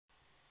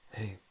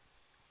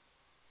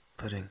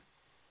Pudding,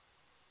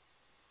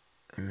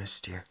 I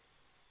missed you,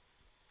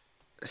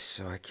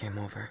 so I came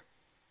over.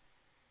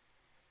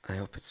 I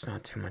hope it's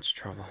not too much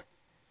trouble.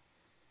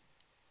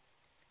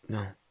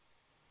 No,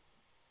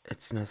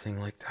 it's nothing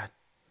like that.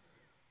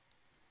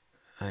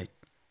 I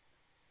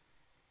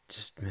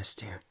just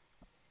missed you.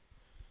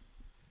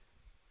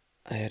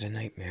 I had a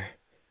nightmare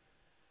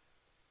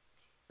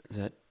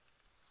that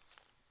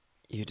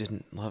you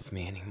didn't love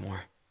me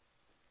anymore.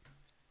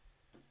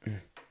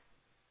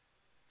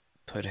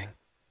 Pudding,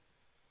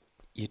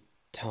 you'd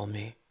tell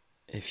me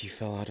if you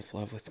fell out of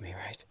love with me,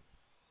 right?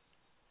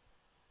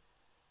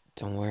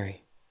 Don't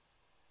worry,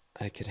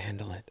 I could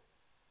handle it.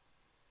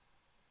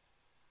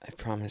 I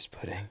promise,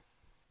 Pudding.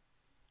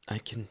 I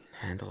can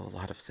handle a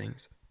lot of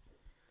things.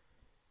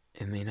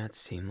 It may not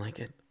seem like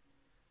it,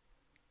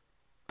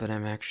 but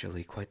I'm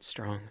actually quite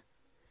strong.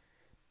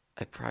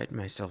 I pride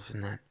myself in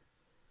that.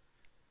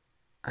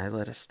 I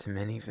led us to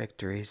many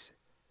victories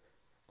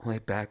way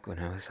back when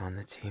I was on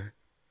the team.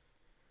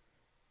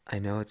 I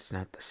know it's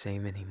not the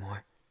same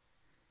anymore,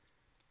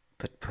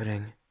 but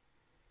Pudding,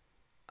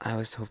 I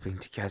was hoping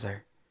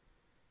together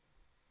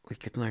we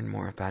could learn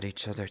more about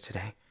each other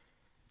today.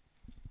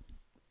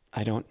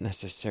 I don't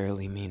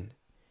necessarily mean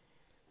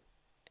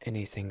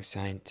anything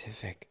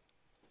scientific.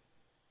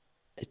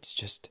 It's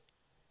just,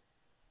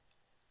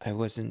 I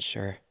wasn't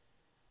sure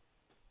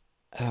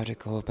how to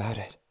go about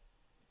it.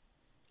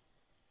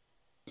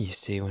 You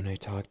see, when I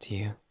talk to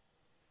you,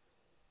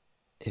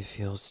 it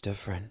feels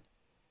different.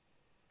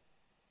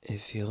 It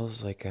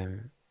feels like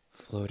I'm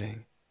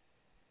floating,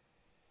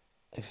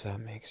 if that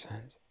makes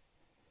sense.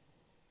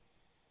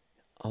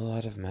 A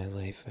lot of my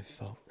life I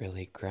felt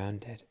really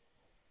grounded.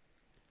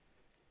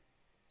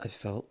 I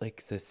felt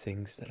like the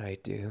things that I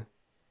do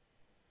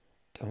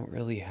don't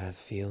really have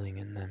feeling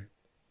in them.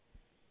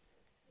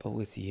 But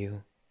with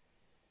you,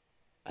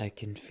 I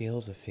can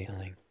feel the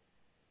feeling.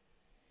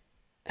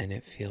 And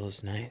it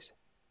feels nice,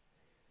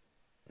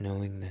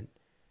 knowing that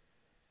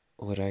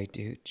what I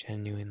do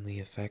genuinely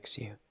affects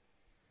you.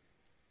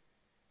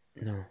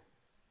 No,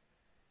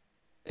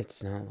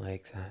 it's not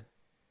like that.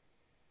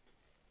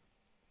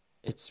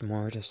 It's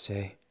more to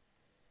say,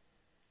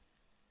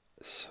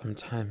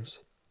 sometimes,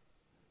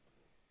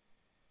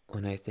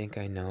 when I think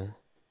I know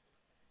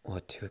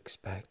what to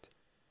expect,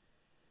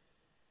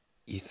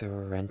 you throw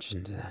a wrench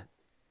into that.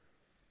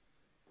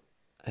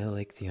 I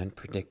like the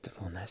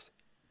unpredictableness.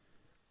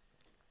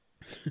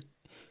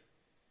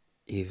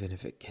 Even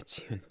if it gets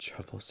you in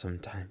trouble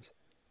sometimes.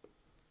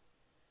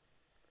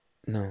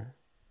 No,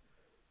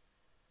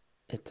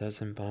 it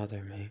doesn't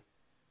bother me.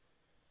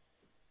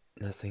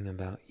 Nothing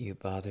about you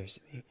bothers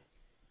me.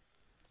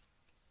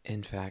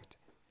 In fact,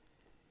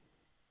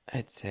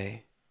 I'd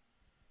say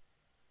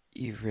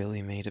you've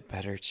really made a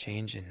better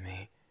change in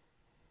me.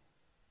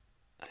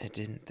 I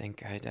didn't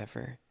think I'd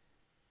ever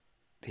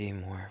be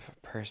more of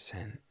a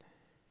person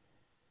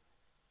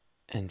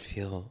and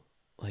feel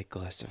like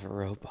less of a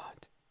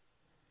robot.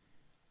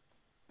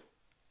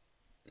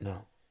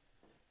 No,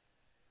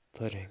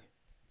 Pudding.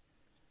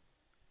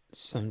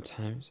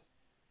 Sometimes,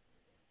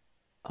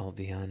 I'll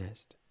be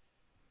honest,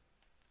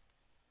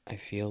 I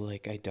feel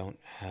like I don't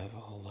have a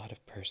whole lot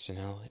of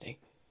personality.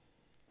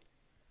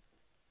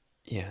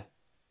 Yeah,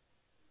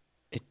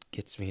 it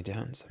gets me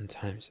down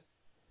sometimes,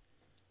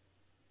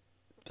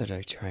 but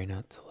I try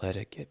not to let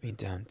it get me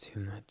down too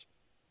much.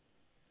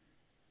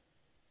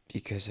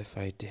 Because if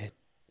I did,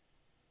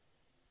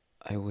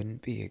 I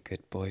wouldn't be a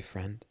good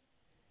boyfriend,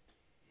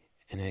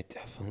 and I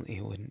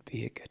definitely wouldn't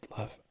be a good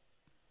love.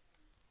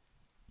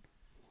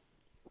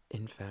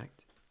 In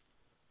fact,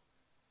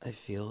 I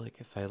feel like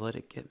if I let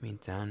it get me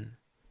down,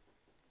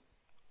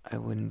 I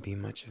wouldn't be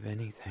much of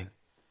anything.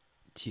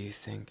 Do you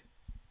think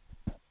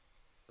it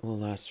will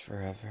last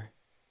forever?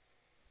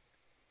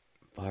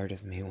 Part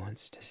of me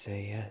wants to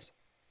say yes,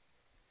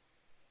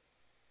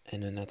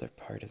 and another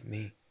part of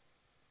me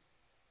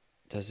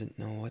doesn't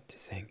know what to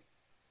think.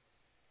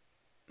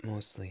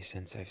 Mostly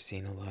since I've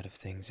seen a lot of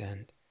things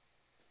end.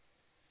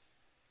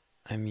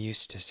 I'm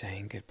used to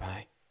saying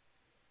goodbye,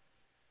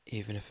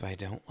 even if I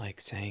don't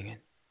like saying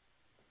it.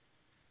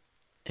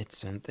 It's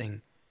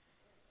something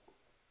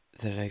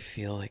that I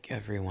feel like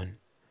everyone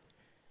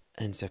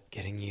ends up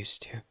getting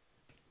used to.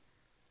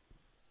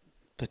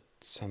 But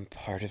some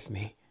part of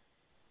me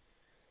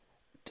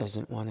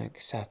doesn't want to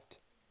accept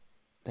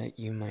that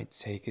you might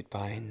say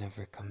goodbye and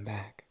never come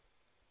back.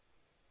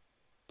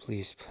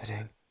 Please,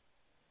 Pudding.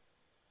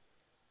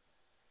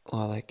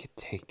 While I could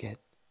take it,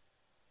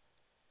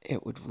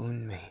 it would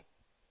wound me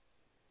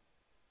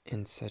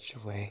in such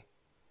a way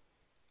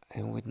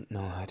I wouldn't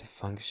know how to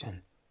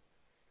function.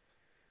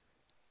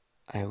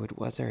 I would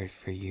weather it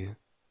for you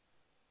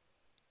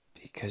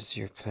because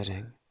you're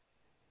Pudding,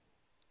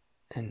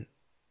 and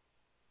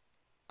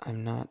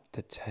I'm not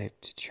the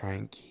type to try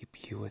and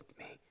keep you with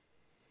me.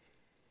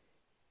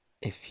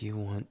 If you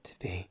want to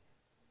be,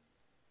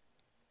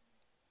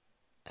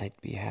 I'd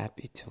be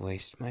happy to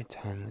waste my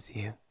time with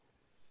you.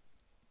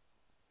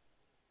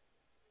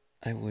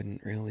 I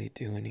wouldn't really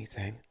do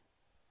anything.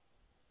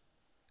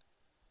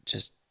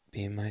 Just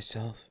be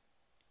myself.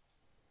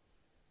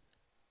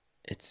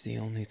 It's the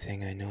only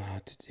thing I know how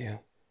to do.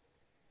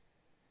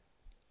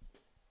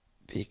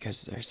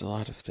 Because there's a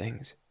lot of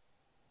things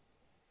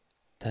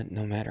that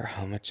no matter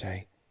how much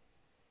I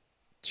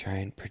try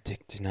and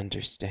predict and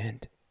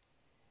understand,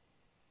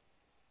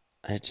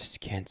 I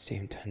just can't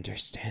seem to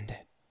understand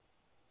it.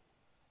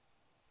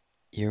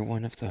 You're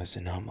one of those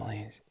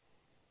anomalies,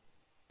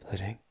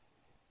 Pudding.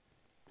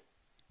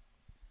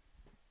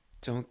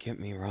 Don't get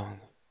me wrong.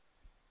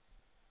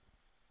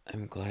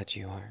 I'm glad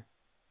you are.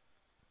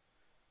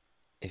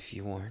 If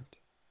you weren't,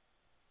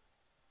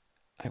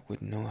 I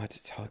wouldn't know how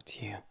to talk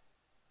to you.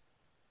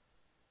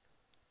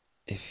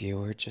 If you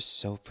were just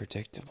so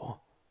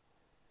predictable,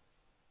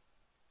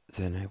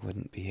 then I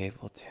wouldn't be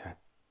able to.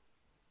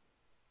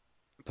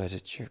 But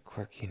it's your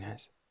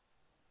quirkiness.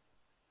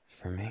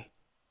 For me,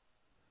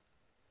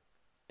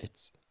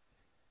 it's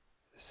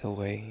the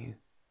way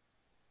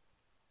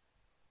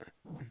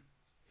you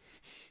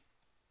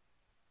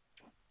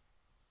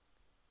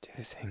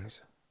do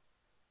things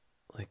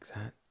like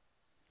that.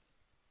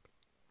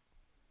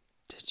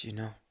 Did you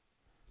know?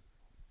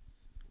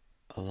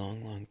 A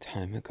long, long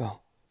time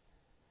ago,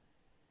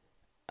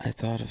 I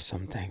thought of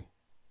something.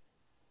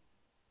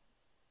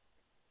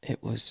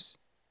 It was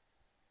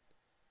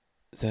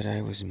that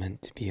I was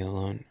meant to be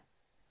alone.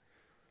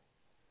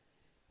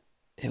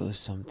 It was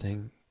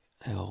something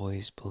I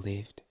always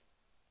believed.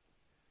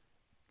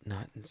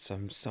 Not in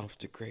some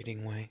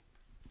self-degrading way.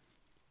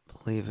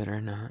 Believe it or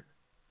not,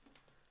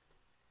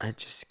 I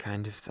just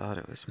kind of thought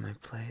it was my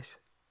place.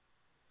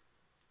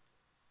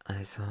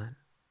 I thought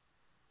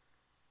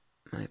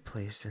my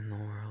place in the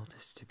world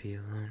is to be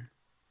alone.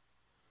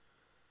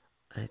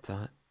 I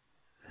thought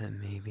that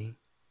maybe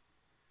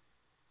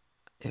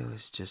it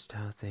was just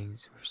how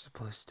things were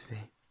supposed to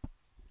be.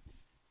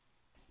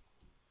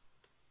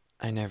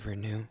 I never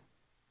knew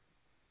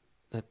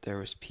that there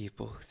was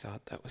people who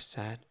thought that was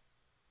sad,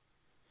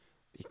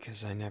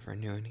 because I never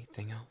knew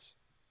anything else.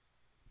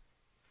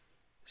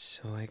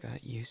 So I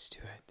got used to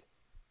it.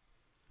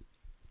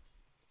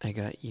 I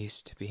got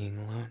used to being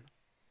alone.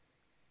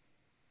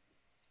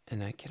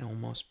 And I can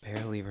almost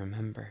barely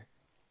remember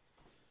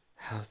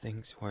how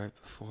things were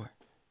before.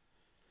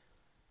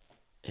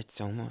 It's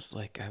almost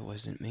like I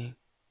wasn't me.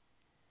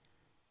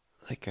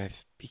 Like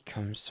I've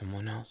become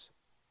someone else.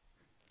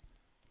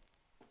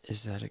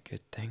 Is that a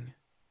good thing?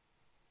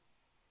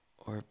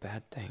 Or a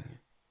bad thing?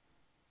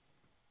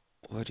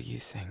 What do you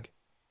think?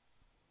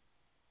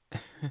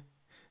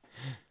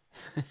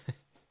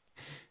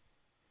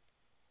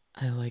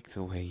 I like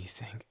the way you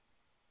think.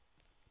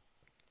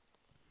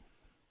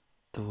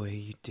 The way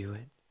you do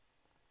it.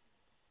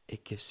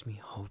 It gives me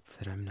hope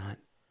that I'm not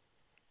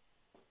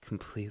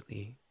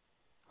completely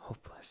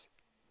hopeless.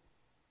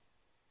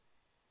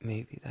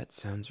 Maybe that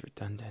sounds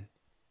redundant,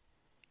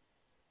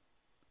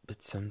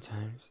 but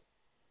sometimes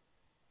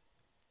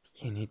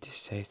you need to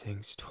say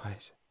things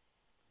twice,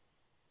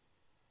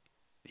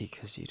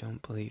 because you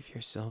don't believe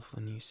yourself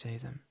when you say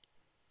them.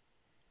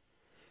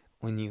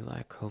 When you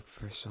lack hope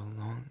for so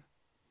long,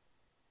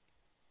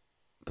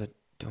 but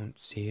don't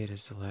see it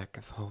as a lack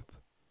of hope,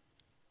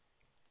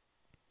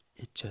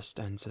 it just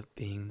ends up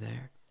being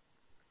there,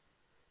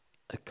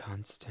 a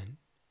constant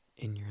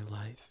in your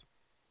life,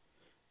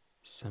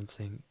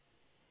 something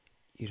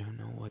you don't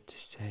know what to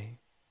say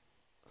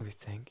or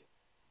think.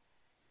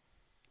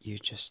 You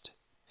just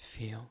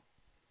feel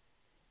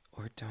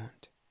or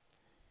don't.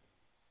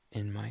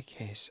 In my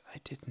case, I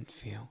didn't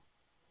feel.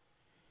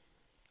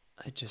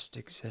 I just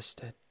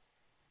existed.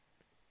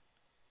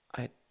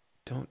 I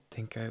don't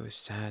think I was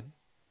sad,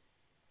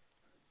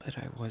 but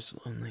I was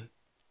lonely.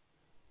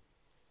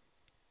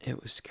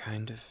 It was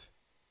kind of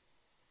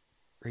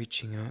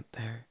reaching out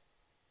there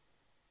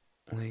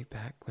way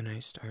back when I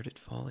started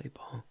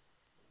volleyball.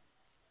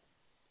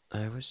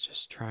 I was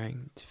just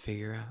trying to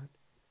figure out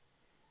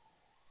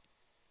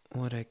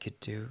what I could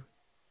do.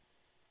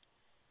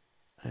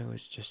 I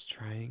was just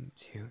trying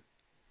to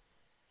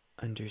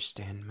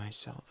understand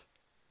myself.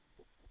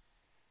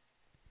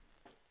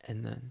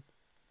 And then,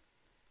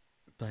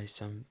 by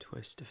some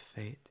twist of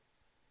fate,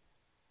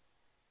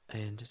 I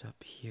ended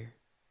up here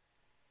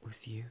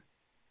with you.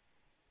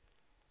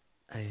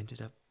 I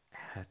ended up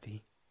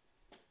happy.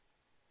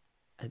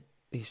 At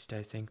least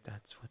I think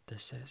that's what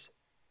this is.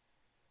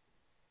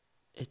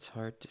 It's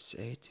hard to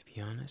say, to be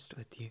honest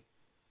with you.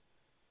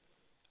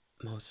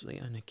 Mostly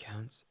on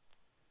accounts.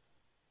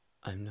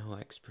 I'm no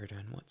expert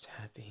on what's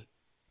happy.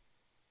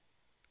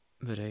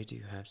 But I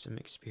do have some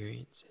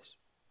experiences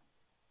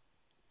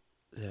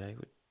that I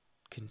would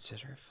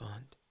consider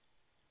fond,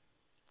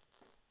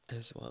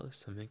 as well as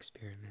some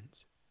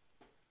experiments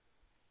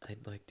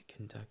I'd like to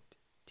conduct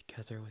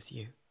together with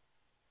you.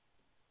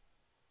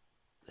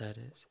 That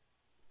is,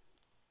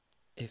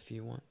 if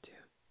you want to.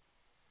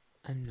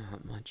 I'm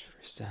not much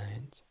for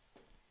science,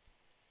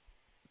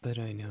 but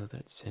I know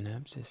that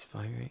synapses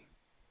firing,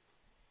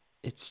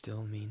 it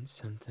still means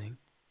something.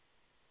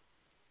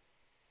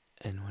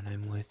 And when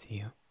I'm with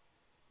you,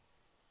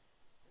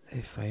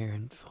 they fire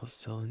in full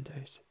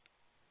cylinders.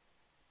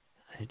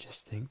 I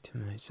just think to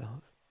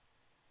myself,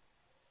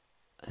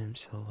 I'm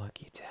so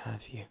lucky to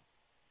have you.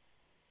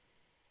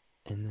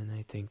 And then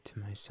I think to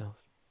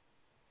myself,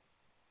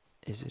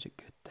 is it a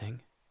good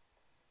thing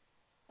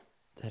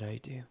that I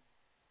do?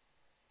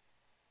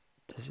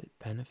 Does it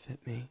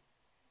benefit me?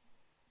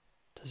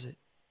 Does it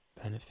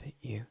benefit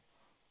you?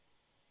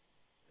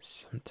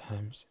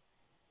 Sometimes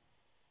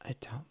I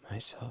doubt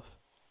myself,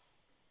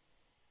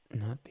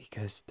 not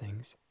because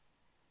things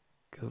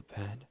go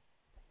bad,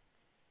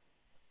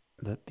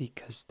 but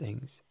because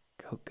things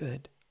go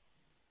good.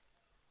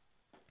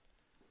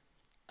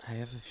 I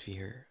have a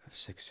fear of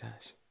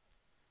success.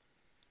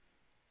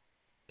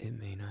 It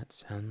may not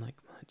sound like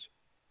much,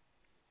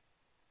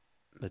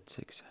 but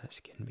success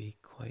can be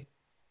quite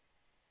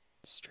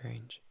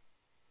strange.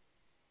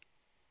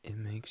 It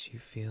makes you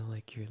feel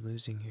like you're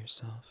losing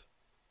yourself.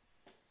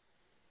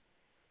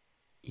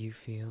 You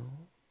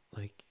feel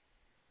like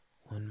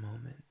one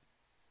moment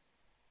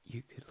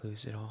you could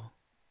lose it all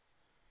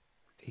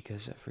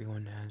because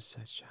everyone has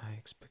such high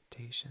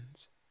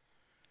expectations.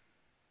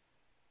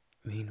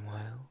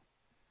 Meanwhile,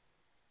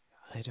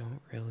 I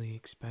don't really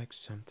expect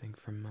something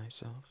from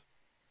myself.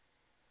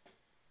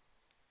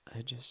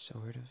 I just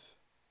sort of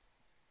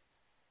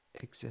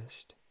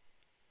exist,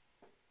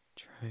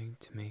 trying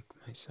to make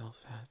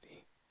myself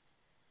happy,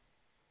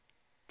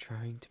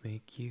 trying to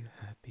make you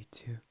happy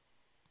too.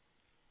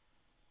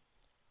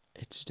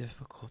 It's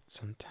difficult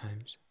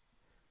sometimes.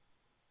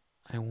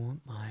 I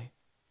won't lie.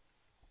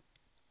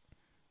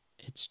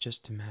 It's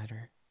just a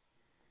matter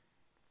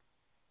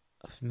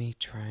of me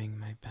trying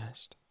my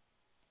best.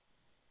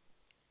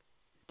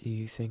 Do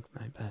you think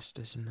my best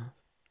is enough?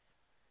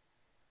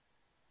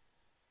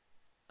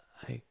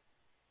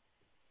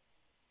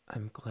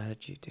 I'm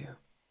glad you do.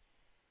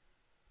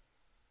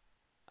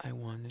 I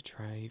want to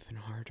try even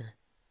harder.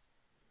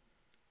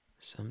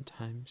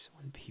 Sometimes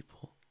when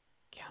people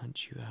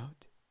count you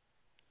out,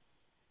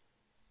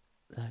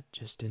 that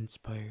just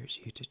inspires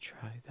you to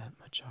try that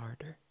much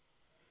harder.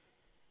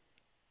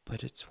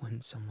 But it's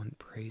when someone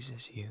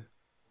praises you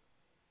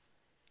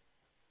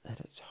that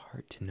it's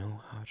hard to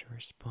know how to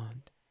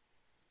respond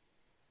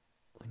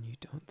when you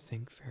don't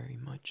think very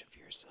much of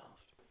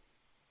yourself.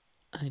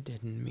 I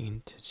didn't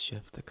mean to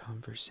shift the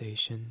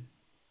conversation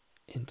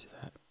into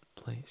that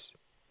place.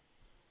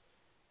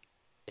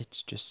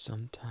 It's just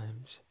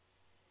sometimes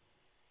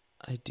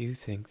I do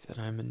think that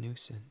I'm a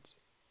nuisance.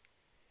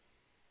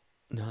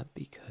 Not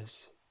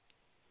because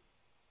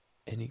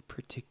any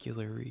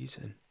particular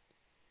reason.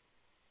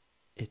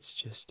 It's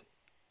just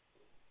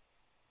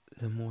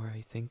the more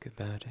I think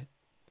about it,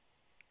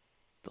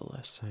 the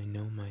less I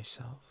know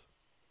myself.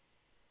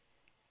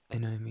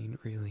 And I mean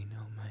really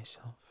know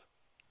myself.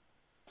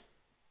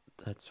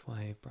 That's why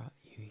I brought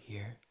you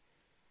here,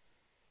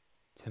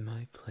 to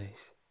my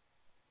place,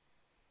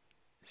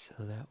 so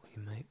that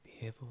we might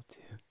be able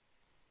to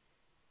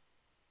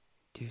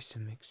do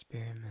some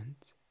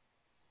experiments.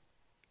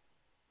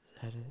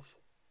 That is,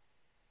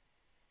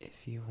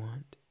 if you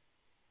want,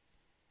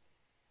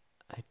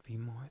 I'd be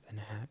more than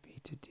happy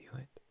to do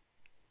it.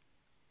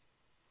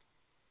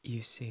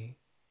 You see,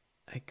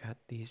 I got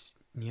these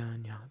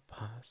Nyaa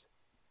paws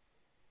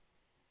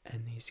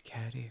and these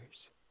cat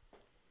ears,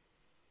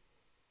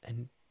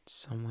 and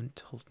someone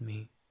told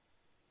me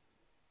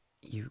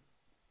you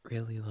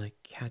really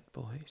like cat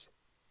boys.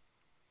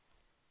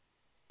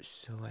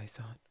 So I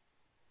thought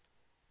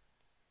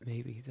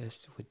maybe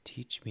this would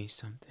teach me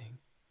something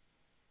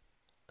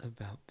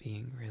about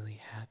being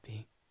really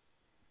happy.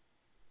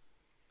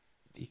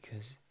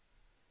 Because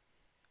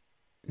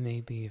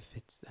maybe if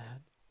it's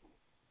that,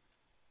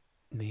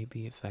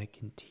 maybe if I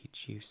can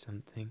teach you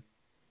something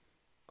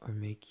or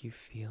make you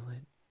feel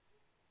it,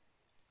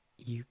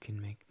 you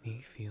can make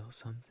me feel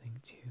something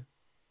too.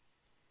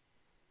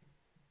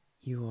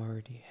 You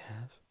already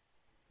have.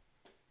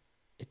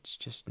 It's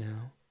just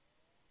now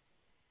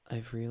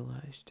I've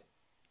realized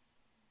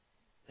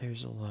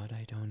there's a lot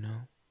I don't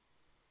know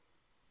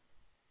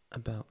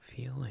about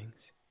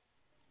feelings.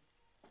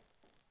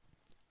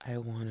 I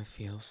want to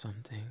feel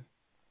something,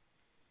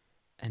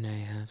 and I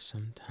have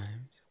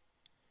sometimes.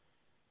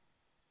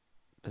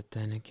 But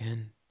then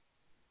again,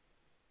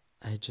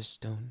 I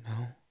just don't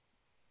know.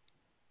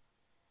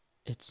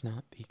 It's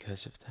not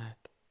because of that.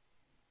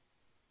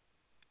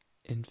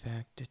 In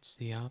fact, it's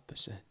the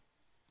opposite.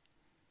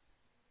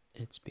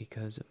 It's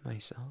because of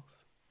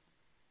myself.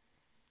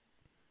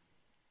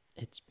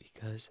 It's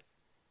because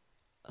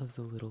of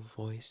the little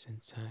voice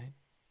inside.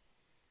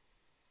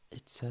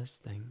 It says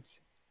things,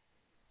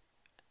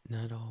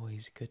 not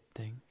always good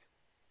things,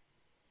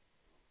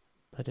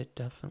 but it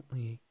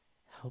definitely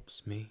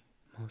helps me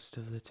most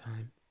of the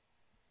time.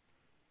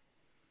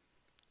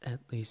 At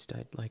least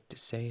I'd like to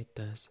say it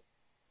does.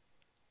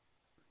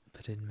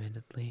 But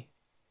admittedly,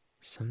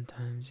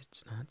 sometimes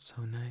it's not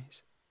so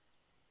nice.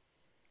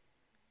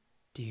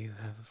 Do you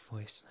have a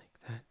voice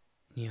like that,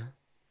 Nyaa?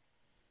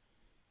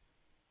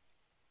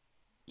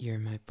 You're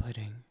my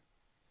pudding,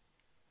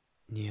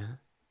 Nyaa.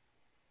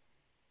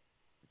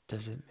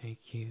 Does it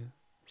make you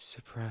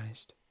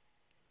surprised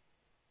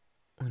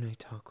when I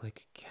talk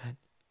like a cat,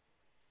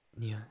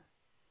 Nyaa?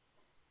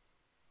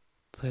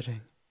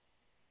 Pudding,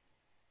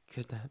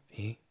 could that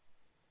be?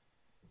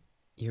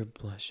 You're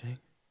blushing.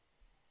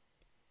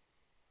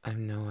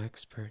 I'm no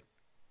expert,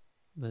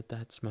 but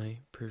that's my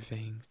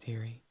purveying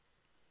theory.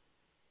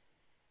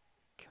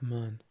 Come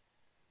on.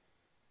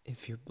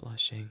 If you're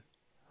blushing,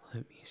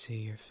 let me see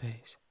your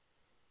face.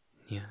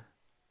 Nyaa,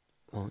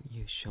 won't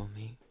you show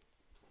me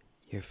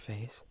your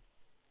face?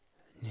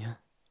 Nyaa,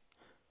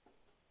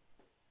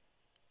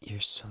 you're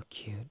so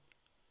cute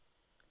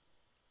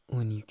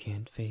when you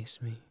can't face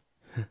me.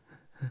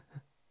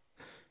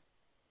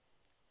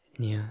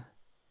 Nyaa,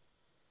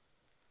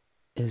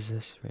 is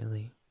this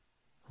really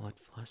what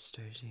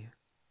flusters you?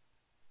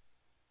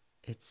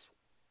 It's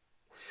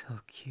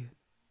so cute.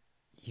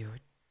 You're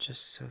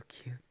just so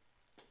cute.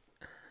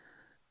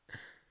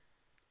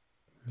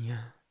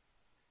 Nyaa.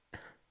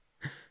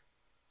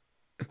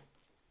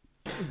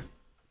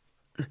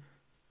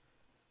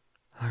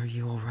 Are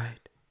you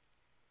alright?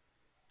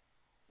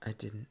 I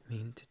didn't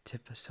mean to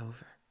tip us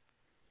over.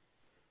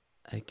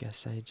 I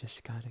guess I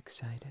just got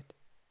excited.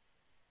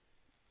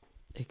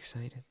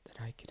 Excited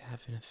that I could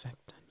have an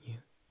effect on you.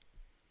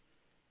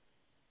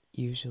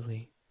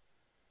 Usually,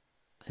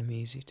 I'm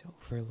easy to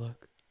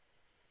overlook,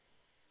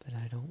 but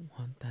I don't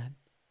want that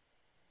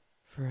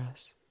for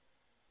us,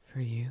 for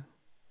you.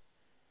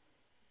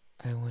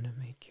 I want to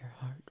make your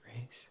heart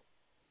race,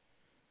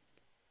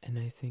 and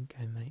I think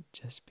I might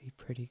just be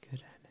pretty good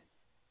at it.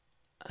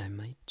 I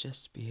might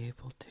just be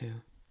able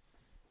to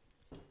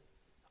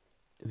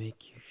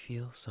make you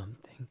feel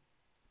something.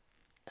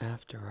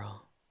 After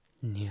all,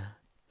 Nyaa.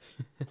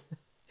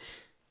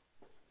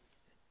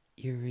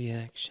 Your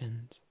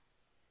reactions,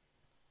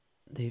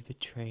 they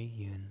betray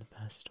you in the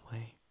best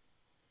way.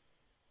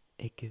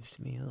 It gives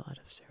me a lot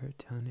of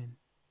serotonin.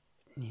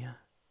 Nyaa.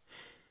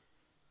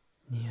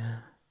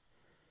 Nyaa.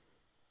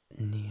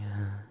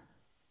 Nyaa.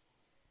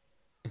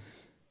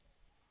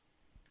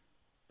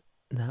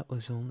 That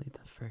was only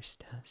the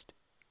first test.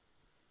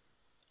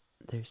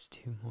 There's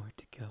 2 more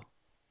to go.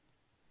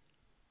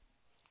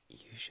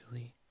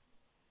 Usually,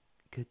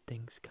 good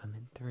things come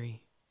in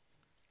 3.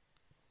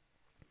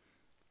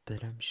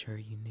 But I'm sure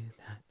you knew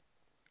that.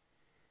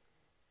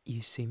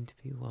 You seem to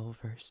be well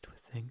versed with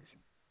things.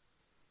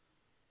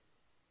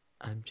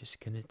 I'm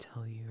just gonna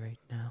tell you right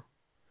now.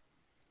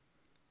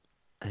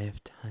 I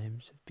have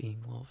times of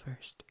being well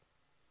versed,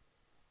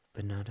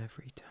 but not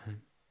every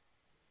time.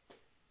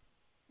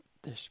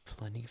 There's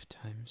plenty of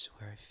times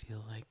where I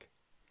feel like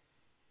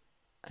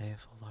I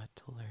have a lot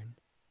to learn,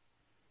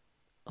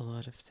 a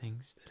lot of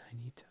things that I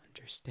need to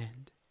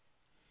understand,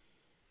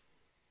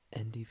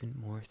 and even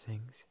more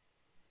things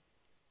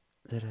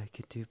that I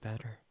could do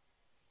better.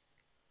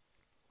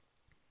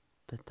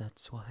 But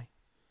that's why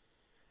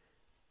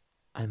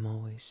I'm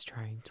always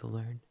trying to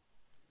learn,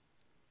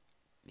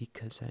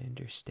 because I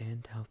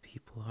understand how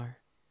people are,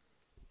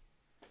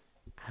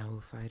 how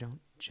if I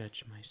don't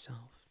judge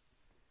myself,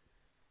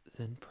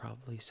 then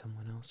probably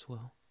someone else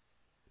will.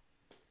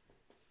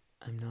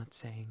 I'm not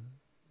saying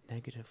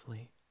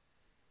negatively.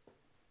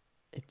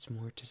 It's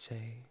more to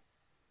say,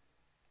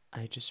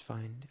 I just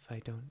find if I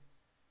don't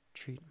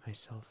treat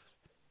myself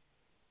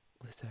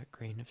with that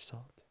grain of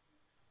salt,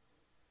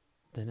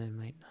 then I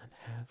might not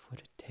have what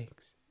it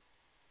takes.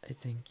 I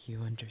think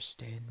you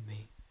understand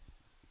me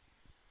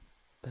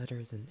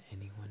better than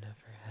anyone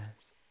ever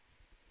has.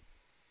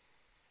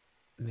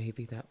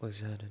 Maybe that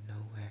was out of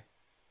nowhere.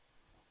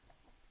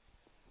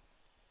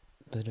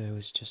 But I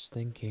was just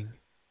thinking,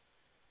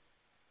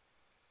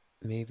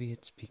 maybe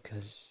it's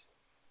because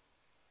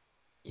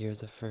you're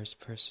the first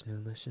person who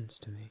listens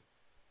to me.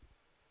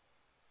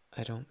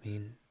 I don't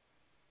mean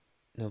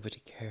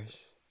nobody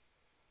cares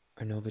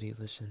or nobody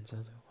listens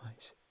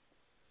otherwise.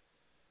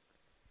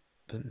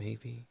 But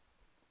maybe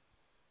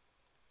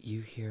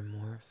you hear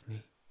more of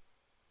me.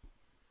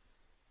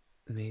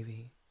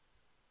 Maybe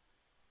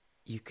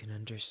you can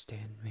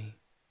understand me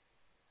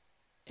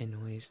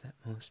in ways that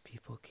most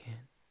people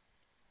can't.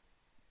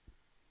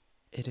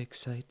 It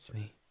excites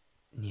me,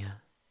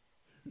 Nyaa.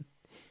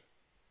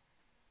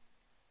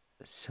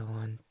 So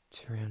on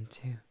to round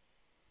 2.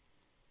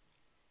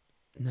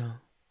 No,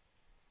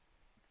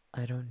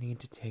 I don't need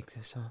to take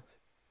this off.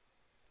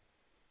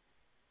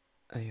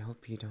 I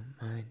hope you don't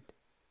mind,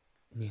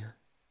 Nyaa.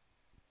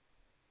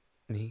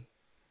 Me?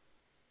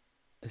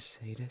 A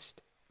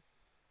sadist?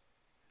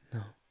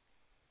 No.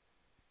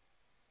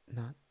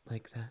 Not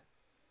like that.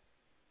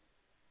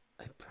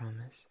 I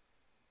promise.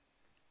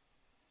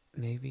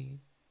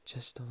 Maybe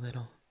just a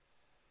little.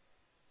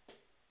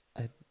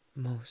 At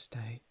most,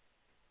 I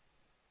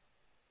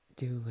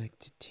do like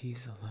to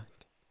tease a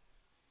lot.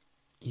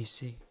 You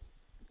see,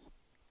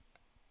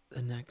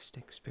 the next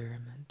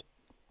experiment,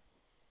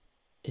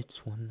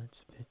 it's one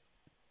that's a bit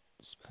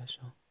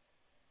special.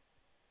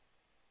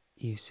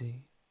 You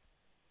see,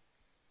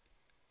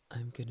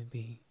 I'm gonna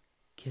be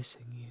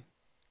kissing you,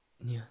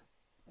 Nyaa.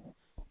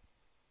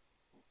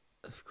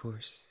 Of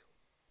course,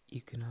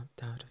 you can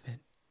opt out of it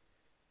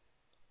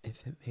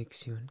if it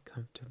makes you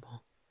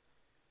uncomfortable.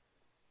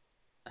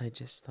 I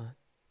just thought,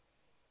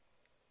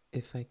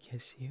 if I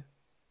kiss you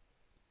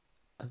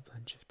a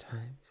bunch of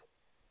times,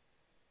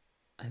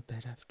 I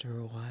bet after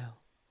a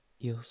while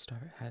you'll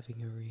start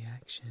having a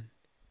reaction.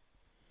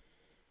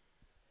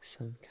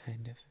 Some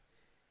kind of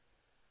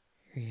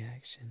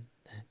reaction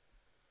that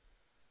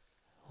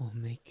will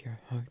make your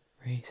heart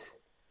race.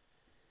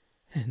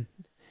 And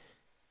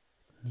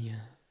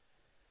yeah,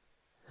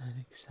 that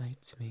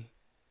excites me.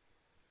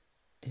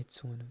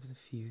 It's one of the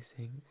few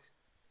things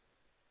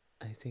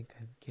I think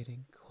I'm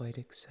getting quite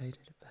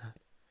excited about.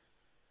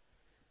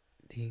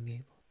 Being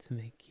able to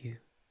make you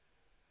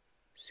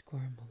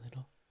squirm a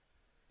little.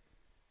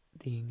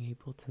 Being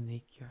able to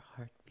make your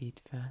heart beat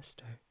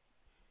faster.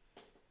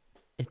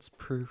 It's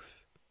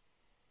proof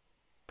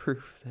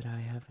that I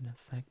have an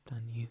effect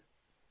on you.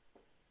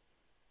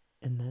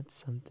 And that's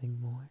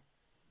something more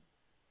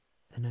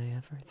than I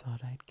ever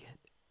thought I'd get.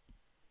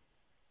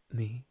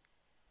 Me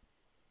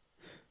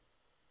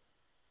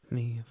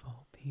of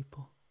all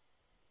people,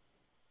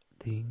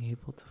 being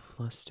able to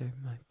fluster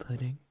my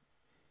pudding.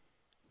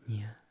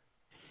 Yeah,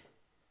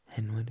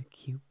 and what a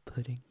cute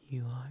pudding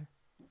you are.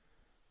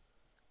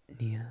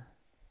 Yeah.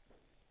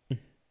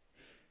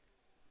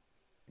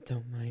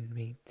 Don't mind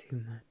me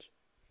too much.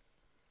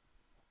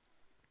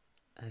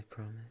 I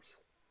promise.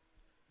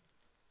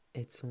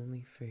 It's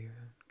only for your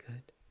own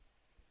good.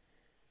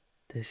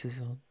 This is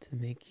all to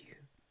make you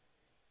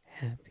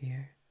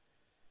happier.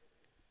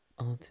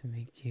 All to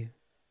make you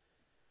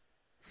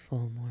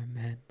fall more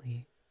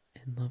madly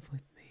in love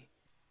with me.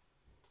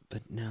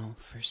 But now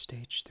for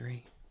stage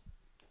 3.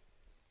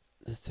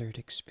 The third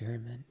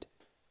experiment.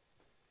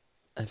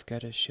 I've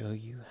got to show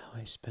you how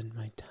I spend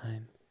my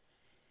time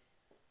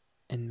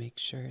and make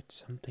sure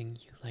it's something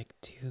you like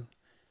too.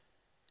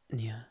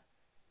 Yeah.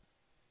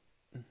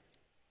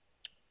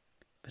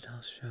 But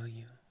I'll show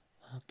you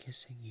while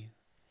kissing you.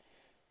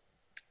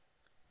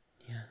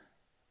 Yeah.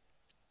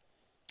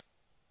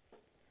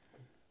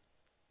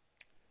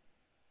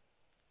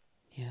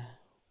 Yeah.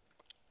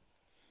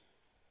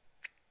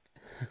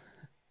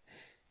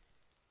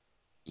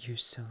 You're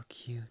so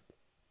cute.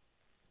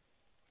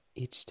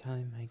 Each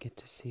time I get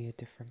to see a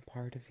different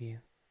part of you,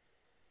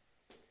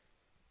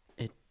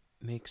 it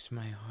makes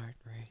my heart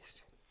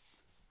race.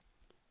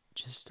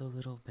 Just a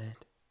little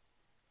bit.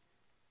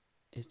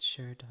 It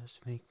sure does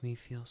make me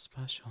feel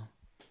special.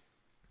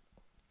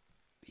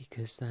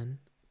 Because then,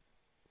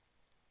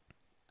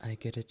 I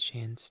get a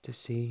chance to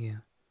see you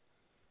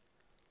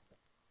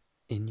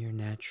in your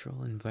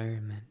natural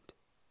environment,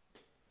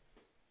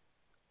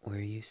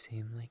 where you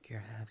seem like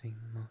you're having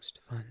the most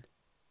fun.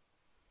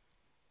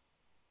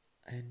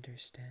 I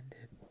understand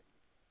it,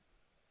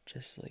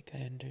 just like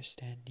I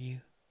understand you.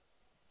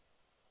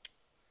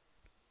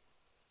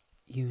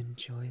 You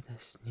enjoy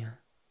this, Nyaa,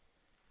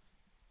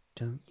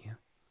 don't you?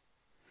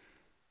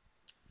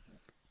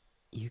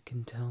 You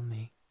can tell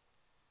me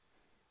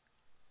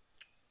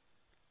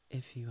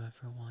if you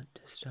ever want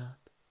to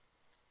stop.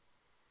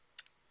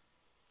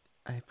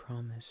 I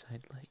promise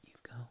I'd let you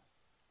go.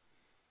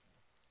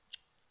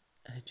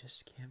 I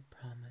just can't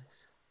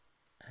promise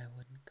I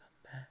wouldn't come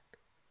back.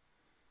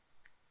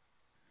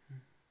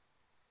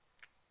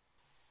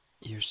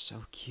 You're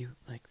so cute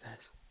like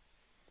this.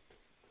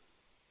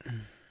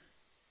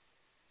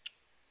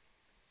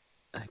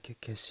 I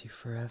could kiss you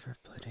forever,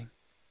 Pudding.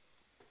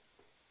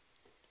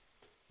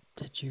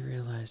 Did you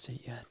realize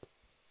it yet?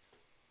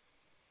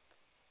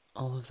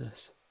 All of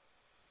this,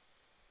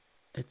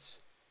 it's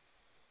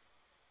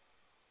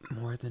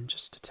more than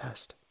just a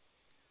test.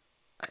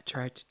 I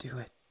tried to do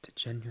it to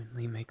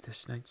genuinely make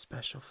this night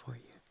special for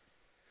you.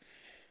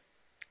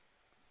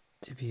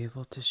 To be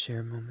able to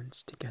share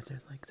moments together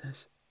like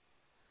this,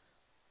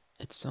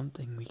 it's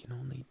something we can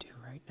only do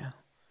right now.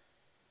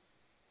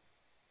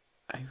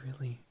 I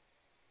really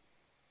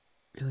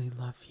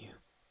love you.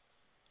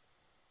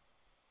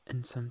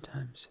 And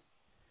sometimes,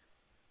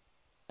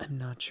 I'm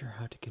not sure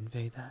how to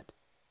convey that.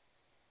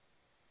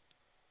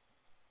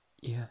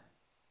 Yeah.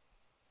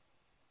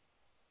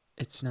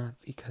 It's not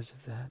because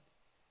of that.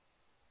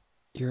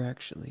 You're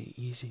actually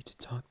easy to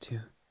talk to,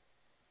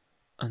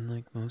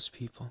 unlike most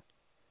people.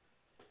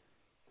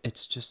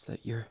 It's just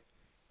that you're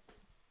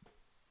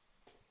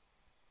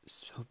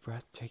so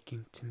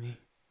breathtaking to me.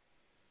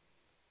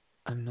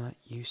 I'm not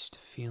used to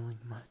feeling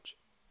much.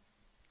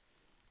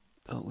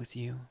 But with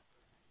you,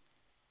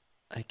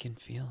 I can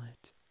feel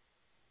it.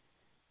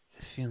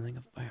 The feeling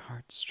of my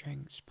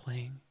heartstrings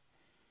playing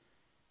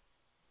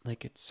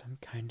like it's some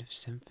kind of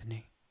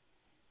symphony.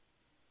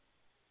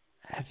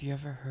 Have you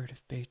ever heard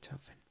of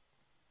Beethoven?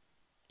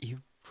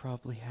 You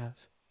probably have.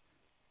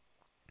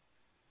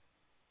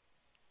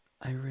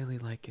 I really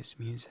like his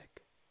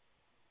music,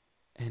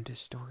 and his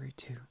story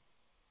too.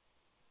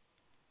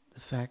 The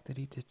fact that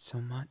he did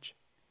so much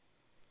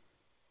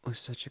was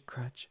such a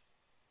crutch.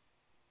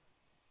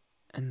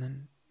 And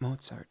then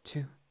Mozart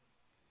too.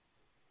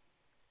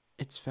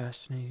 It's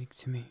fascinating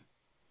to me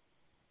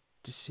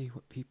to see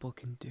what people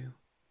can do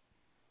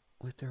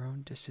with their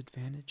own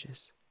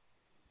disadvantages.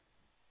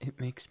 It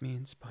makes me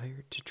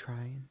inspired to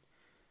try and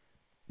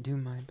do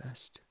my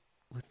best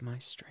with my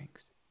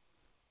strengths,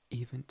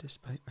 even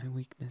despite my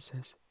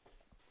weaknesses.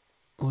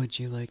 Would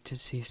you like to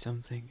see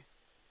something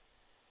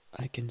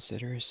I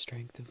consider a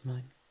strength of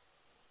mine?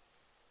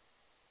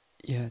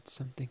 Yeah, it's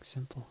something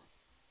simple.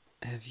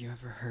 Have you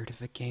ever heard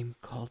of a game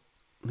called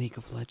League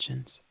of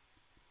Legends?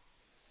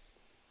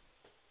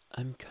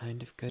 I'm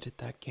kind of good at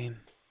that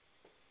game.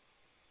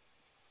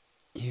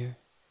 Here,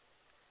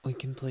 we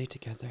can play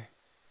together.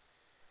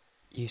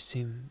 You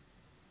seem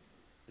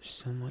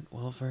somewhat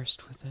well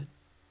versed with it.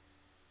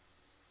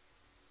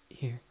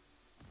 Here.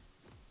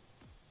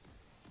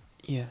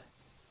 Yeah.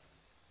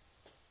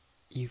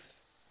 You've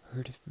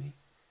heard of me?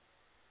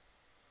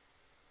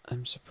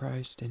 I'm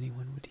surprised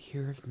anyone would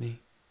hear of me.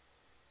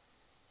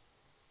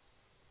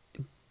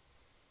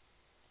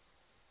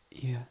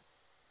 Yeah.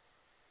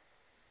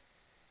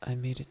 I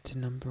made it to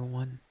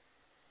 #1.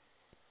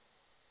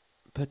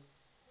 But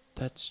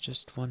that's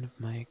just one of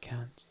my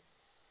accounts.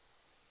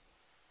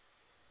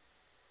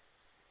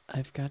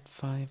 I've got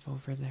 5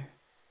 over there.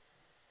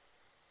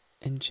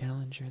 In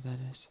Challenger, that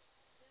is.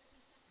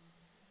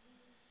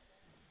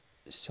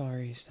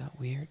 Sorry, is that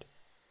weird?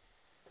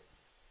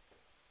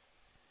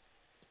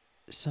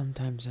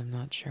 Sometimes I'm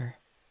not sure.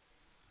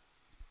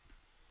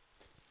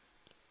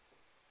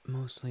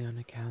 Mostly on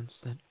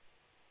accounts that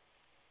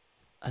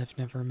I've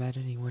never met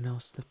anyone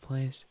else that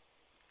plays.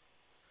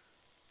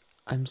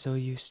 I'm so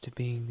used to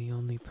being the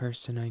only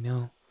person I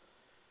know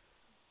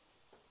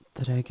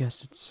that I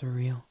guess it's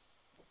surreal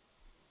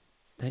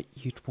that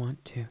you'd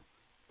want to.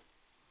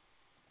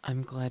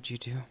 I'm glad you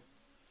do.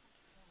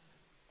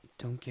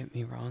 Don't get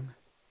me wrong.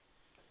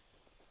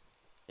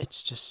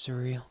 It's just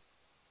surreal.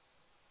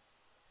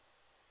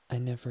 I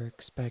never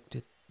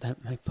expected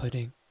that my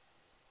pudding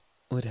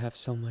would have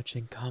so much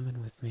in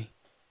common with me.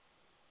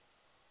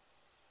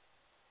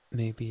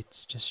 Maybe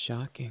it's just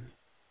shocking.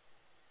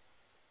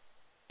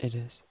 It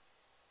is.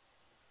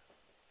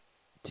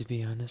 To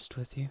be honest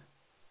with you,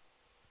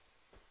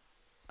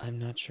 I'm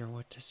not sure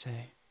what to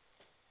say.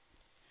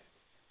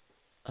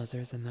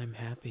 Other than I'm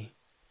happy.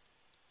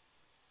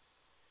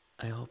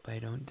 I hope I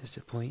don't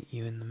disappoint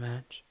you in the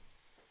match.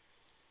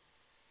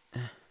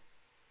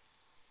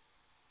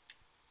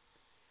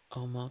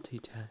 I'll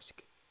multitask.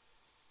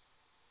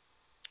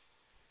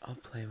 I'll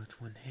play with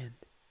one hand.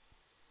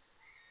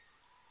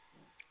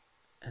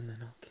 And then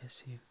I'll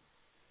kiss you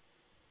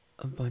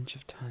a bunch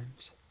of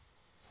times.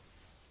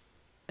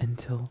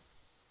 Until...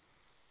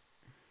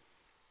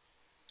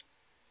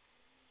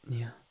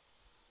 Yeah,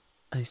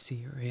 I see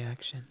your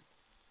reaction.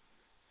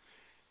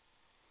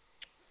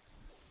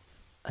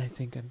 I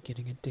think I'm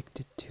getting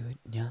addicted to it,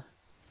 Nyaa.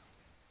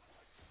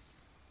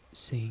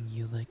 Seeing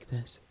you like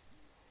this.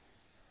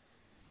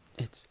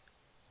 It's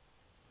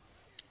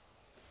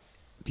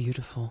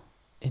beautiful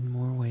in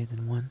more way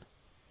than one.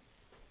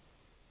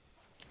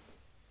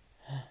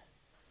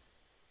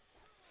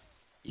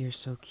 You're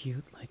so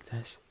cute like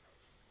this.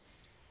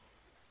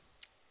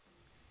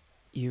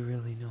 You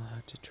really know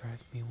how to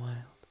drive me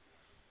wild.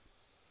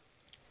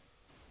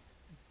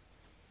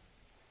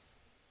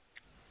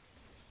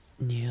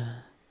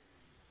 Yeah.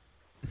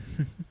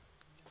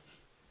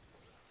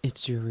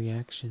 It's your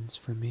reactions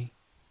for me.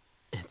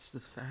 It's the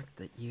fact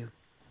that you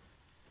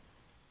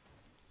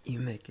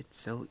make it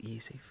so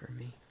easy for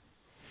me.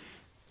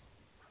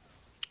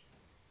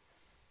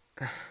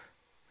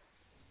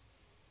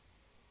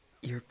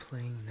 You're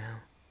playing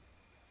now.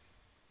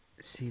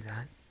 See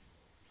that?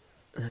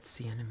 That's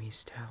the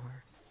enemy's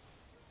tower.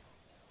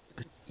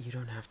 But you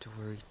don't have to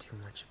worry too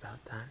much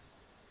about that.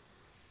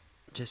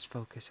 Just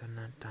focus on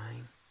not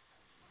dying.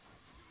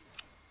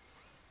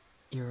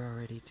 You're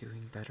already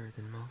doing better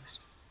than most.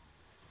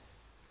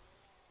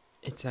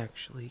 It's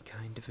actually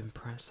kind of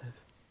impressive,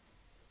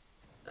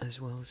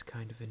 as well as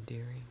kind of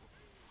endearing.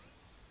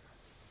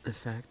 The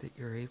fact that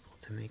you're able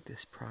to make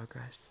this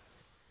progress.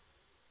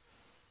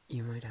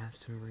 You might have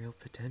some real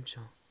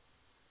potential.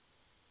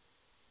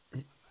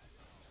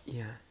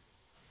 Yeah.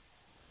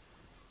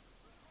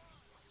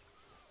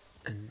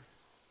 And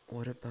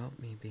what about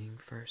me being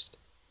first?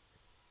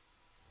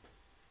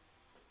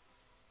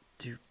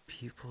 Do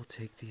people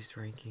take these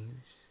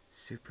rankings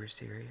super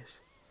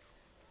serious?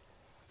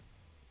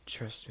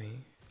 Trust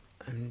me,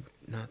 I'm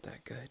not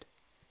that good.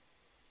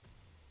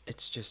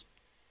 It's just,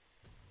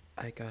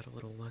 I got a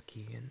little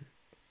lucky and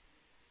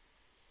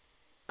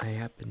I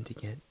happened to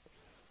get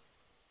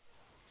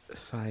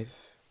 5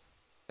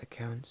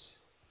 accounts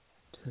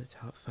to the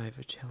top 5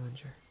 of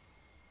Challenger.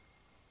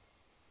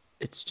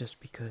 It's just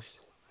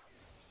because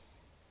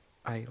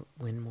I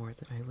win more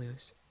than I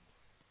lose.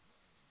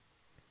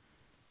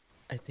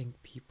 I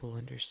think people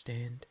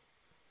understand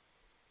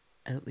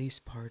at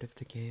least part of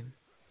the game.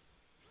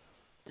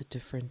 The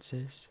difference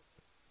is,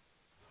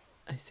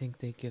 I think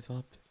they give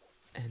up,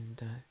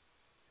 and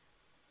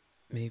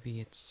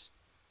maybe it's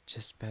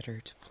just better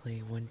to play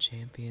one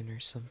champion or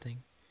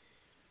something.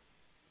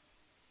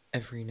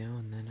 Every now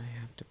and then I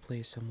have to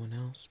play someone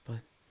else,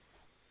 but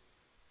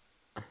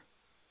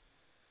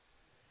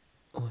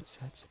what's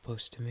that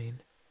supposed to mean?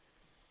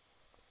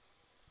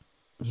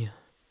 Yeah.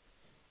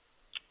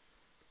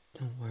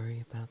 Don't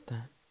worry about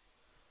that.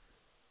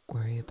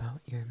 Worry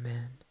about your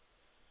man.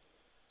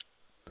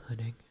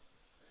 Pudding.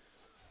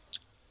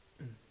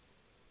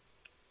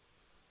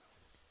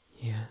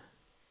 Yeah.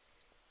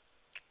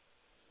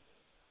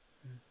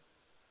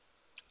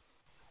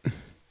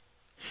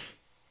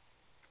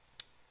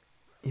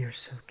 You're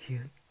so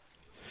cute.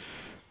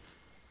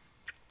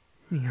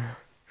 Yeah,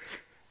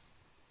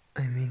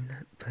 I mean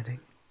that, pudding.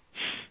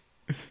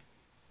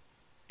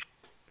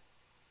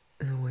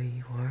 The way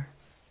you are,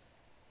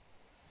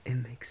 it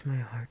makes my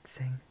heart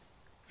sing.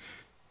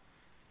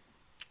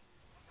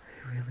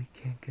 I really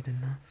can't get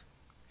enough.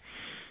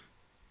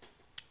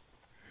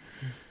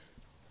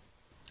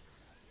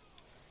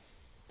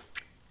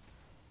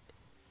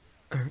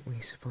 Aren't we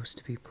supposed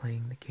to be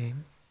playing the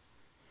game?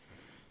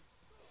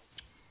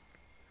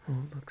 Oh,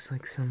 it looks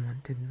like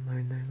someone didn't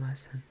learn their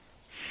lesson.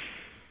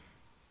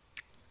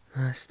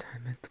 Last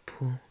time at the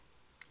pool.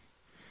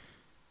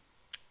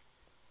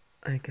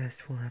 I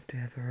guess we'll have to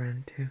have a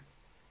round two.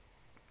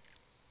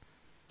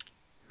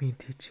 Me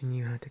teaching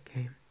you how to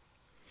game.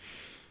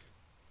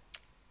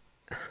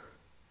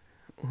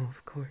 Well,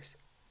 of course.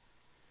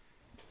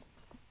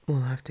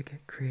 We'll have to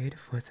get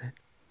creative with it.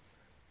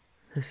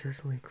 This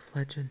is League of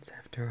Legends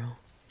after all.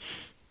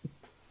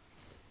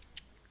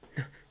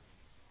 No,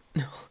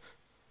 no.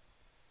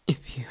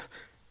 If you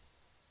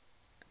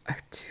are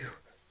too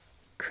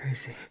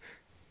crazy,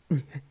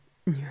 I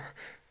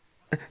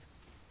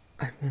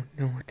won't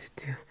know what to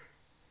do.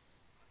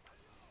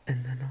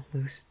 And then I'll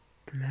lose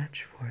the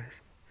match for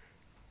us.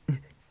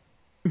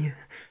 Yeah.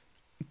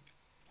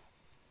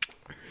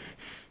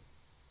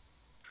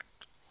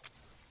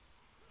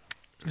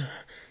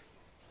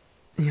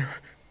 Yeah.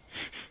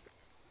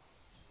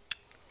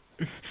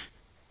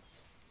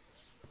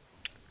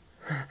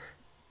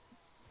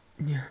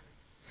 Yeah.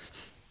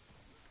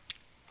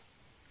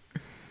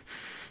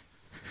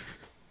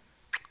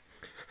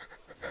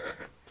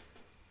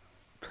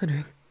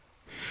 Pudding.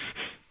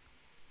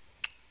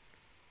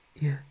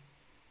 Yeah.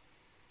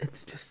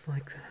 It's just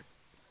like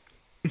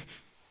that.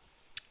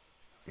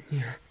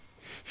 Yeah.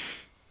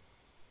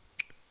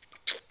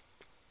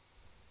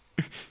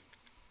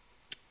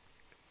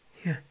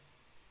 Yeah.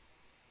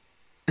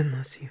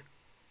 Unless you...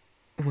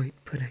 Wait,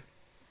 Pudding.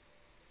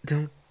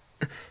 Don't...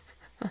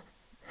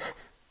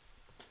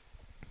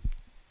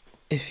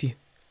 If you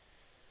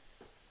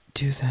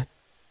do that,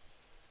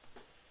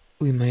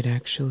 we might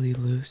actually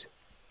lose.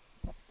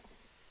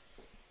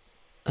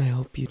 I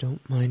hope you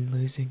don't mind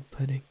losing,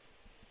 Pudding.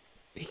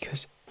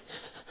 Because...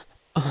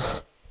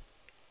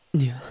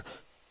 yeah.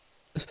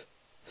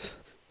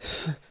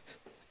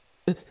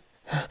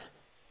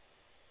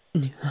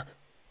 Yeah.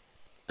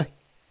 I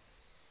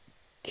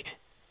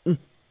can't...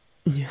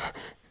 Yeah.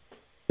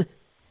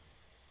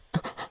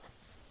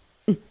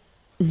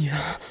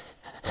 Yeah.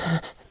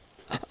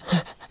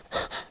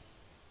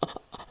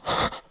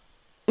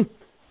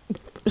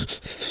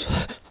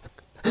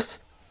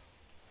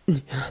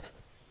 Yeah.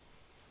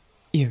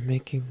 You're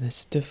making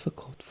this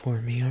difficult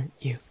for me, aren't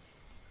you?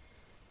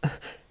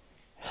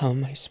 How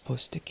am I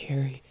supposed to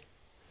carry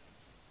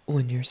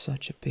when you're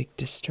such a big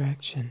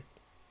distraction?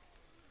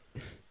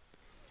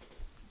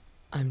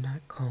 I'm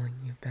not calling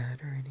you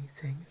bad or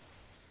anything.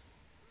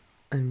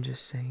 I'm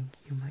just saying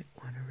you might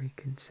want to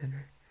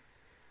reconsider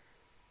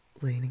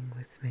laning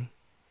with me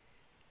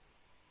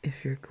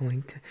if you're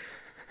going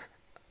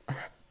to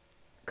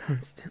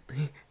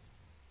constantly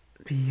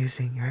be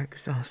using your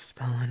exhaust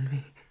spell on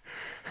me.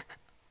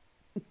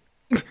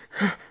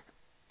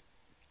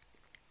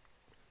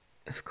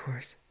 Of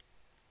course.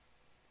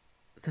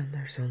 Then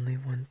there's only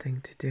one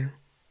thing to do.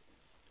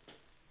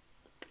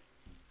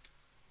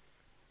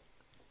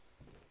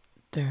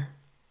 There,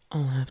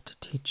 I'll have to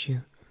teach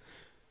you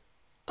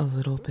a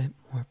little bit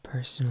more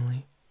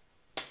personally.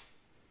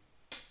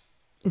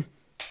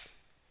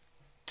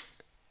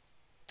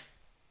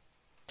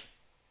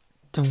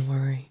 Don't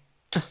worry.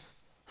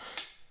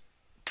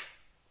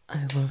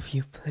 I love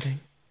you,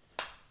 Pudding.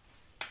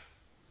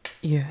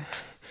 Yeah.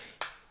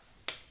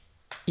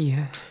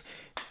 Yeah.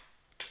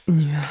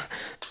 Yeah.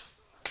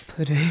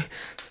 Pudding.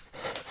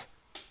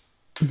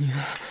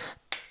 Yeah.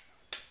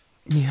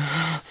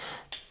 Yeah.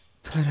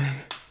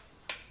 Pudding.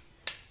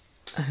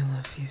 I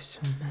love you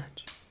so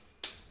much.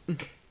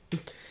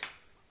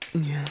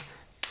 Yeah.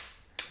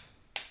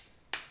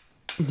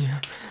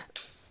 Yeah.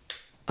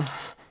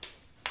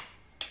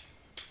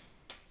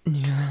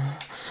 Yeah.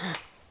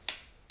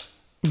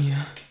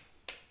 Yeah.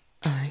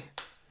 I...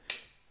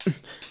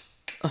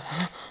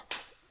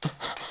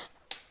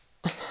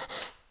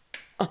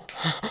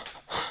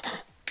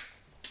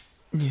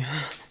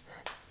 Yeah.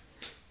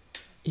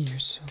 You're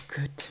so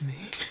good to me.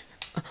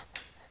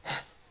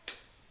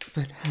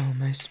 But how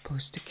am I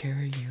supposed to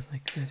carry you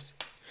like this?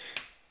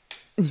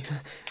 Yeah.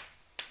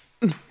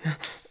 Yeah.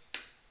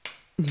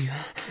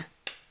 Yeah.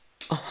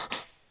 Oh.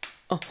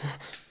 Oh.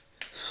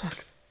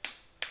 Fuck.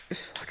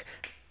 Fuck.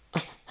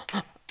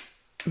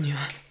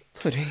 Yeah.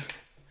 Pudding.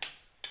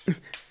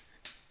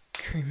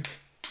 Cream.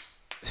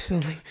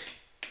 Filling.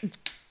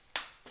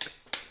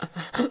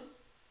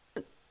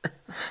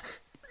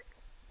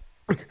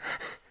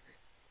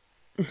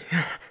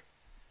 Yeah.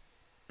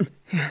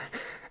 Yeah.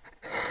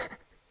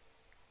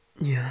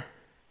 Yeah.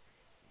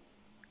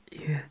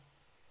 Yeah.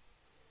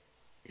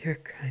 You're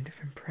kind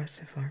of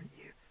impressive, aren't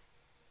you?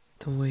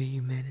 The way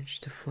you manage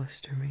to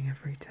fluster me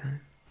every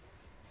time.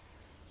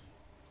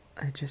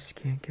 I just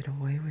can't get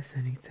away with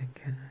anything,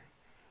 can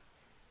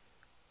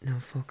I? No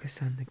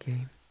focus on the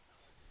game.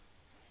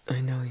 I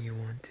know you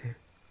want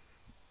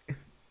to.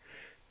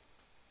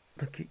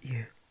 Look at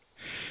you.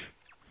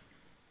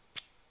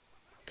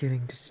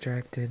 Getting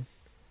distracted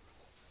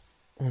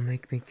will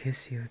make me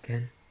kiss you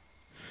again.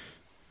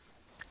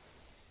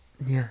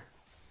 Yeah.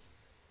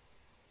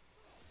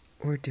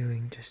 We're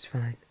doing just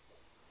fine.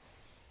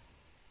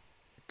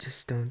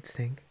 Just don't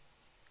think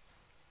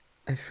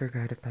I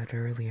forgot about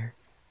earlier.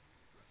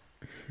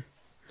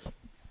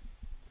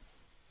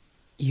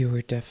 You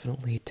were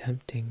definitely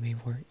tempting me,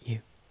 weren't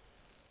you?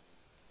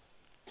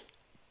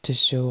 To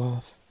show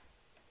off.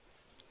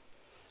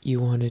 You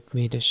wanted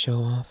me to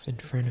show off in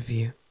front of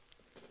you.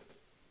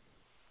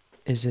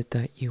 Is it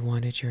that you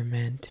wanted your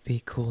man to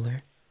be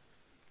cooler?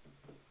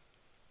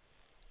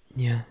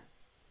 Yeah.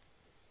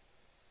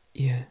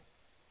 Yeah.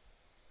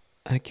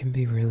 I can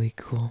be really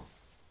cool.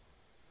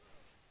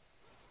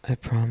 I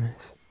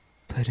promise,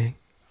 Pudding.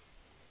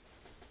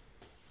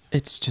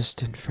 It's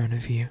just in front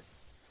of you.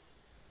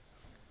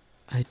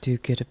 I do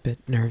get a bit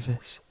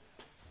nervous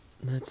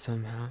that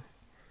somehow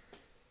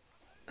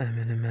I'm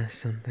gonna mess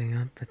something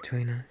up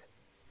between us.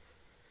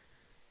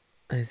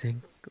 I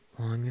think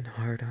long and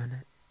hard on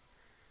it.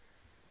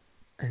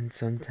 And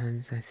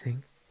sometimes I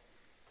think,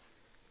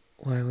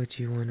 why would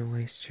you want to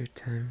waste your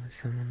time with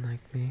someone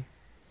like me?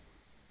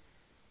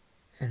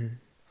 And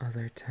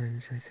other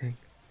times I think,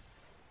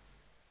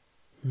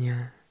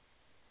 yeah.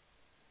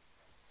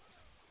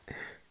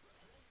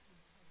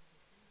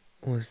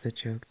 Was the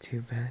joke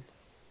too bad?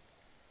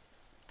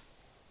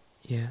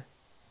 Yeah.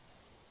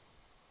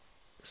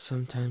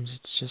 Sometimes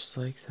it's just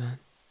like that.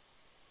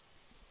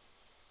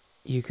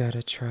 You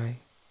gotta try,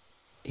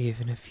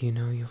 even if you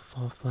know you'll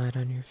fall flat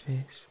on your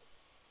face.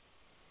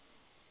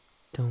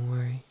 Don't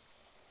worry.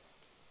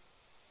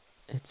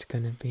 It's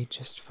gonna be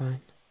just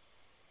fine.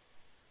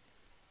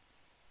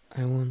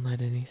 I won't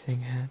let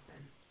anything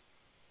happen.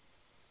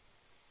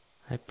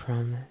 I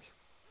promise.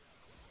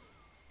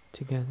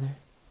 Together,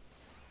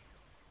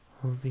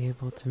 we'll be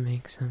able to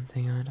make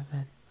something out of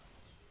it.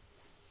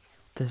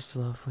 This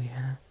love we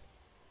have.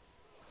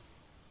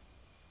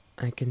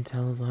 I can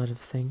tell a lot of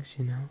things,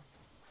 you know.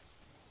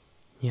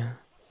 Yeah.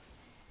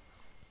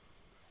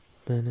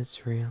 That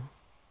it's real.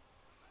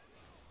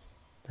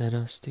 That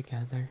us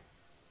together,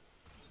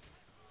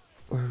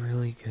 we're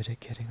really good at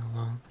getting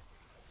along.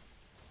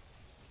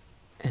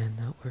 And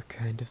that we're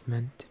kind of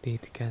meant to be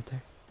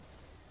together.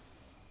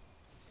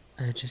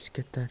 I just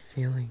get that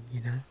feeling,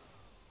 you know?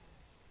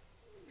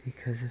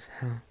 Because of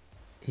how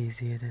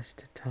easy it is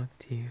to talk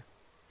to you.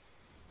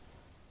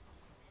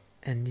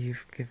 And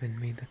you've given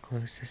me the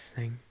closest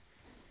thing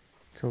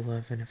to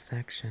love and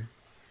affection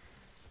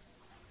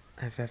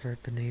I've ever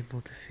been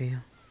able to feel.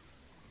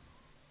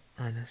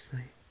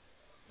 Honestly.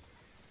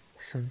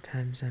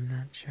 Sometimes I'm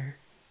not sure.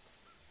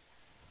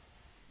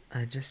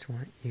 I just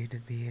want you to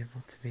be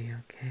able to be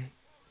okay.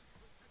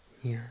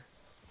 Yeah.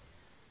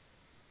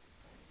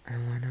 I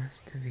want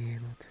us to be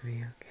able to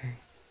be okay.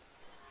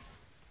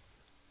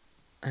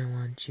 I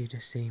want you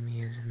to see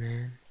me as a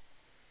man,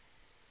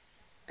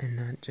 and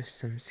not just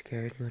some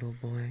scared little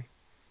boy.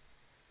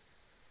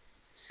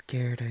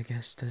 Scared, I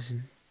guess,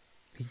 doesn't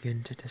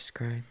begin to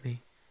describe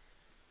me.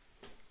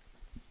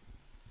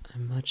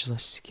 I'm much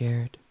less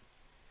scared,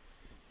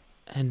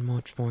 and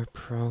much more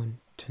prone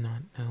to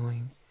not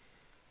knowing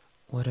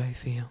what I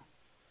feel,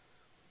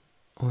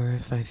 or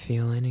if I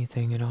feel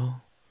anything at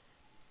all.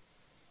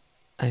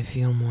 I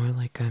feel more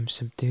like I'm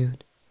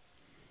subdued.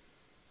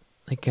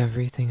 Like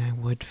everything I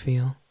would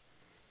feel,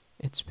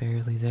 it's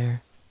barely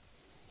there.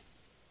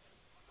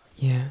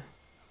 Yeah,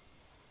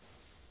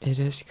 it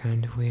is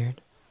kind of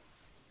weird.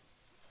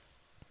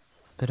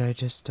 But I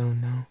just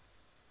don't know.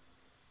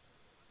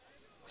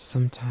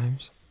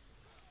 Sometimes,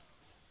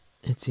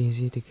 it's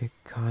easy to get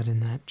caught in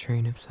that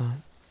train of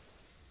thought.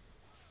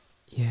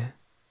 Yeah,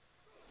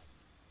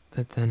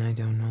 but then I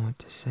don't know what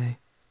to say.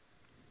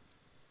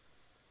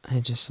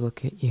 I just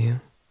look at you,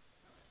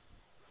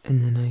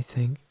 and then I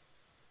think,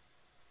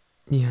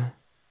 Nyaa,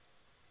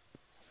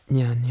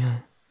 Nyaa,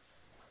 Nyaa,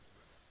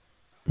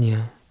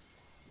 Nyaa,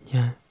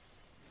 Nyaa.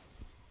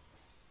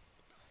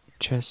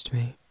 Trust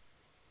me,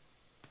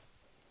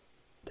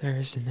 there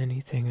isn't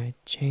anything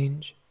I'd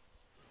change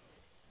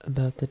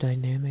about the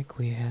dynamic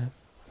we have,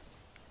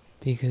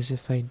 because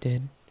if I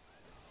did,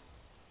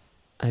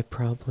 I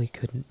probably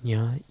couldn't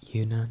Nyaa at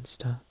you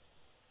nonstop.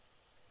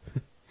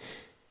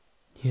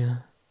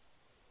 Nyaa,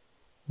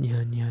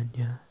 Nyaa, Nyaa,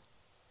 Nyaa.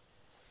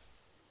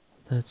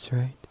 That's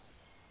right.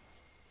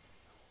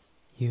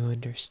 You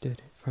understood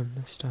it from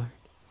the start.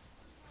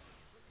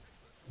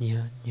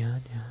 Nyaa,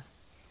 Nyaa, Nyaa.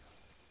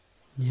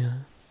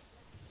 Nyaa.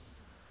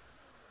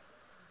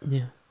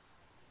 Nyaa.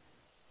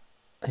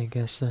 I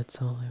guess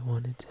that's all I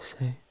wanted to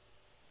say.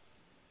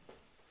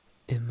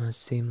 It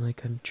must seem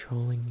like I'm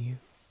trolling you,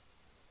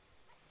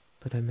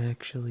 but I'm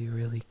actually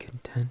really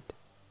content.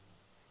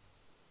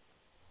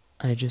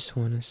 I just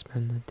want to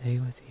spend the day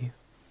with you,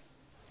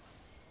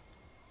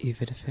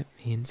 even if it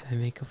means I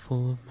make a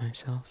fool of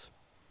myself.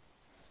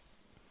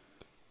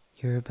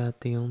 You're about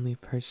the only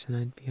person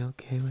I'd be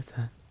okay with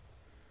that.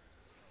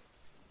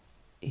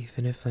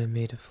 Even if I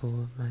made a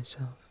fool of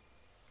myself.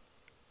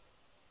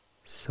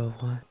 So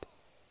what?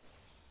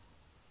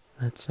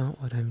 That's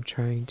not what I'm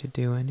trying to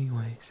do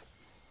anyways.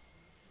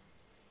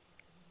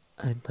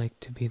 I'd like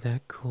to be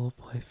that cool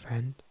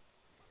boyfriend.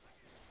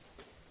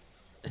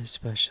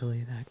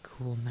 Especially that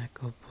cool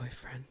Neko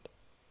boyfriend.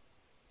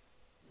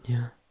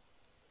 Yeah.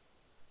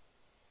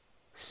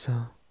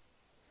 So,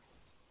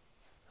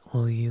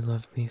 will you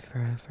love me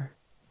forever?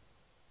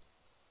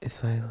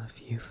 If I love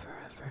you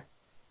forever?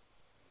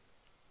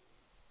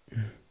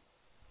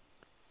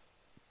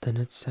 Then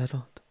it's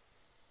settled.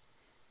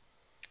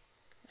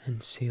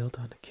 And sealed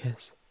on a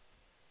kiss.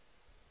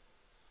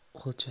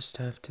 We'll just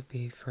have to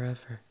be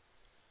forever.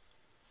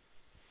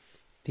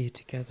 Be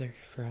together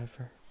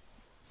forever.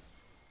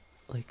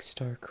 Like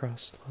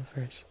star-crossed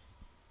lovers.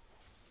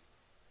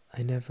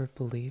 I never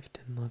believed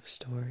in love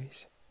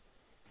stories.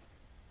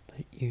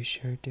 But you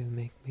sure do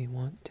make me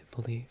want to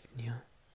believe, Nyaa.